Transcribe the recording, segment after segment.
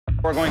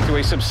We're going through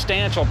a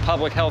substantial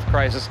public health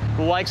crisis,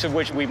 the likes of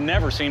which we've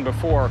never seen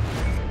before.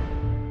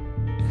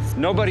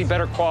 Nobody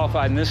better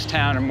qualified in this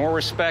town and more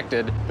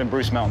respected than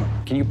Bruce Mehlman.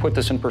 Can you put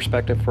this in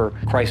perspective for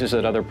crises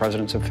that other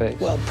presidents have faced?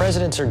 Well,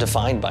 presidents are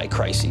defined by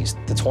crises.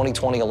 The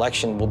 2020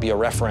 election will be a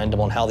referendum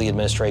on how the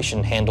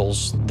administration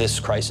handles this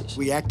crisis.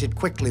 We acted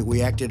quickly,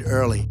 we acted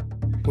early.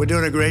 We're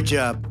doing a great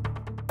job.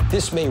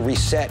 This may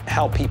reset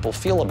how people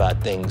feel about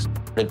things.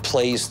 It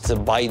plays to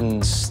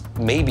Biden's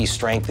maybe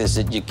strength is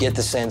that you get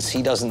the sense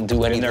he doesn't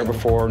do anything. Been there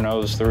before,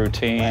 knows the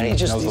routine, And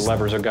knows the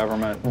levers of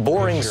government.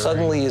 Boring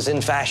suddenly is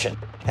in fashion.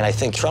 And I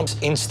think Trump's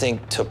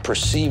instinct to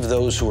perceive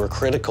those who are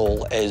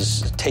critical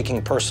as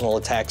taking personal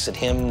attacks at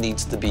him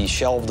needs to be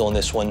shelved on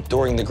this one.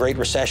 During the Great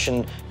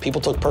Recession,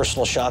 people took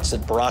personal shots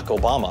at Barack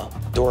Obama.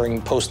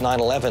 During post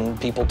 9/11,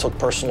 people took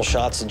personal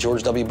shots at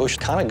George W. Bush.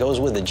 Kind of goes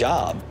with the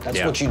job.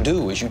 That's what you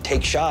do, is you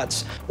take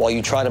shots while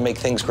you try to make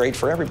things great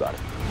for everybody.